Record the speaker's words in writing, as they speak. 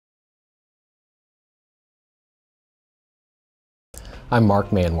I'm Mark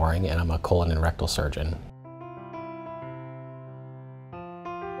Manwaring, and I'm a colon and rectal surgeon.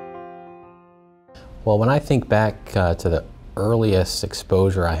 Well, when I think back to the earliest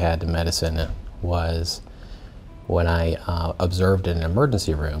exposure I had to medicine was when I observed in an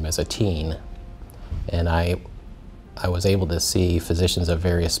emergency room as a teen, and I was able to see physicians of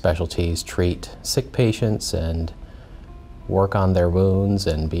various specialties treat sick patients and work on their wounds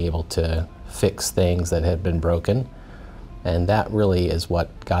and be able to fix things that had been broken. And that really is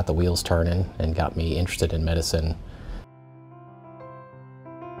what got the wheels turning and got me interested in medicine.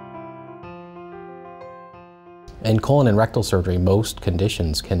 In colon and rectal surgery, most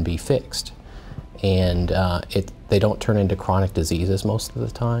conditions can be fixed, and they don't turn into chronic diseases most of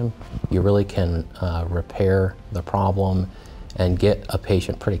the time. You really can repair the problem and get a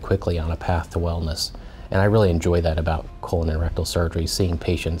patient pretty quickly on a path to wellness. And I really enjoy that about colon and rectal surgery, seeing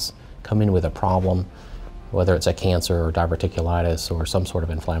patients come in with a problem, whether it's a cancer or diverticulitis or some sort of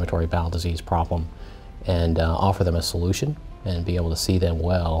inflammatory bowel disease problem, and offer them a solution and be able to see them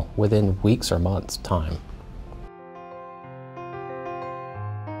well within weeks or months' time.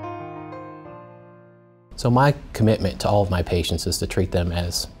 So my commitment to all of my patients is to treat them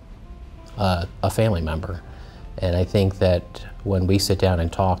as a family member. And I think that when we sit down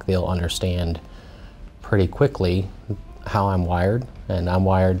and talk, they'll understand pretty quickly how I'm wired, and I'm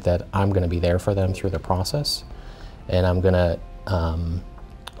wired that I'm going to be there for them through the process, and I'm going to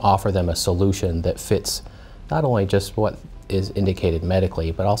offer them a solution that fits not only just what is indicated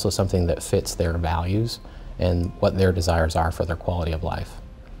medically, but also something that fits their values and what their desires are for their quality of life.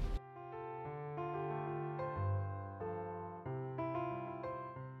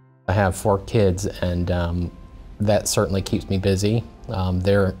 I have 4 kids, and that certainly keeps me busy.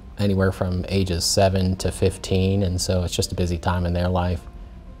 They're anywhere from ages 7 to 15, and so it's just a busy time in their life.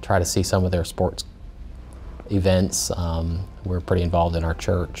 Try to see some of their sports events. We're pretty involved in our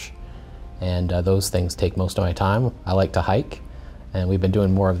church, and those things take most of my time. I like to hike, and we've been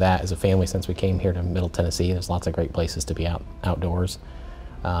doing more of that as a family since we came here to Middle Tennessee. There's lots of great places to be outdoors.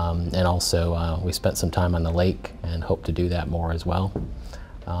 And also we spent some time on the lake and hope to do that more as well.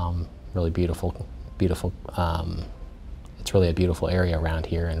 Really beautiful. It's really a beautiful area around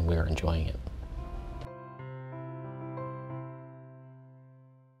here, and we're enjoying it.